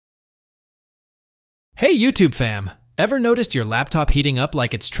Hey YouTube fam! Ever noticed your laptop heating up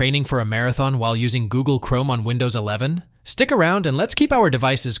like it's training for a marathon while using Google Chrome on Windows 11? Stick around and let's keep our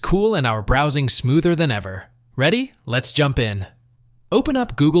devices cool and our browsing smoother than ever. Ready? Let's jump in. Open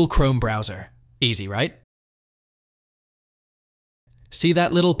up Google Chrome browser. Easy, right? See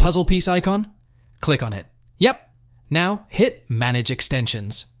that little puzzle piece icon? Click on it. Yep. Now hit Manage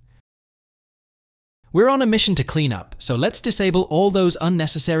Extensions. We're on a mission to clean up, so let's disable all those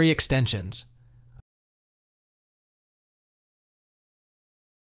unnecessary extensions.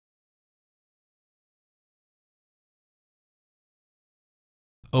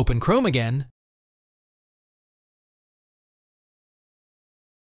 Open Chrome again,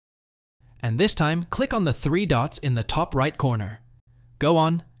 and this time click on the three dots in the top right corner. Go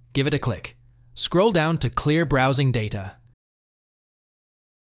on, give it a click. Scroll down to Clear Browsing Data.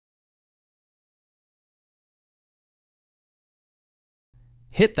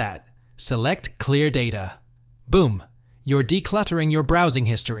 Hit that. Select Clear Data. Boom! You're decluttering your browsing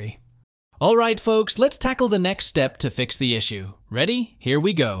history. Alright folks, let's tackle the next step to fix the issue. Ready? Here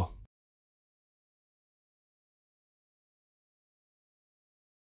we go.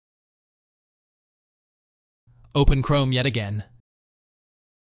 Open Chrome yet again.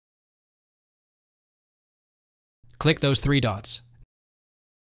 Click those three dots.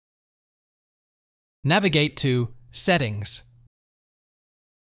 Navigate to Settings.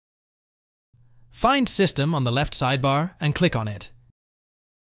 Find System on the left sidebar and click on it.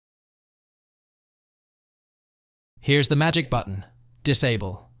 Here's the magic button.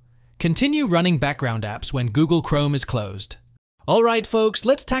 Disable. Continue running background apps when Google Chrome is closed. Alright folks,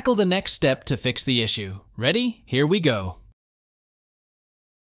 let's tackle the next step to fix the issue. Ready? Here we go.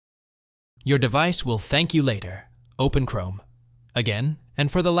 Your device will thank you later. Open Chrome. Again,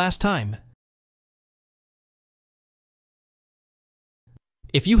 and for the last time.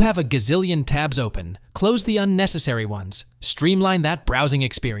 If you have a gazillion tabs open, close the unnecessary ones. Streamline that browsing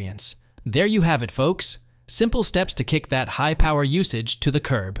experience. There you have it, folks. Simple steps to kick that high-power usage to the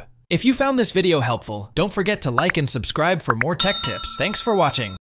curb. If you found this video helpful, don't forget to like and subscribe for more tech tips. Thanks for watching.